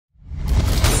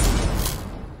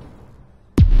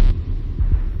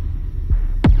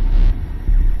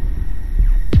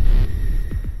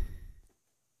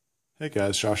Hey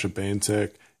guys, Josh at Bane Tech,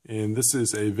 and this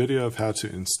is a video of how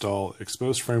to install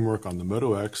Xposed Framework on the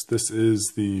Moto X. This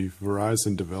is the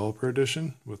Verizon Developer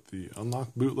Edition with the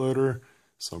Unlock bootloader,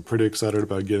 so I'm pretty excited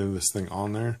about getting this thing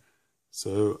on there.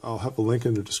 So I'll have a link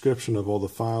in the description of all the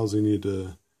files you need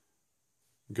to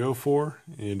go for,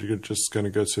 and you're just going to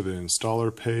go to the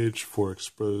installer page for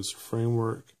Xposed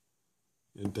Framework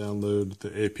and download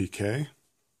the APK.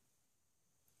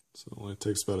 So it only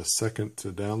takes about a second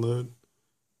to download.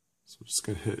 So we're just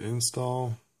going to hit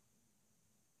install,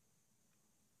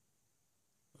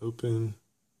 open,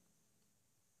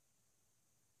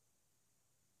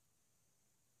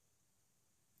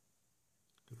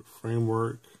 go to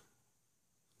framework,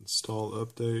 install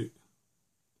update,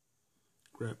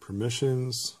 grant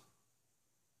permissions.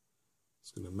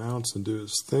 It's going to mount and do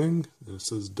its thing. And it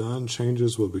says done,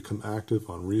 changes will become active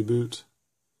on reboot.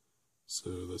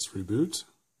 So let's reboot.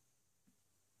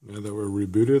 Now that we're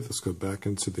rebooted, let's go back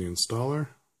into the installer.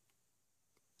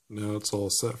 Now it's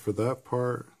all set for that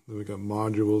part. Then we got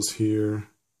modules here.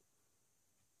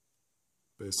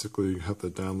 Basically, you have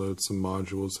to download some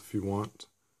modules if you want.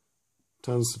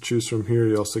 Tons to choose from here.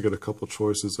 You also get a couple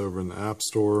choices over in the App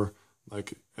Store,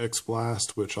 like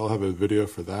Xposed, which I'll have a video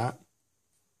for that.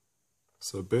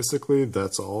 So basically,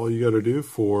 that's all you got to do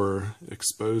for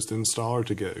Xposed installer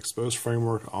to get Xposed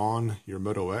Framework on your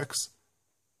Moto X.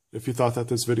 If you thought that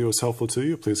this video was helpful to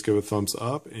you, please give it a thumbs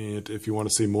up, and if you want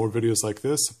to see more videos like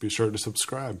this, be sure to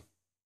subscribe.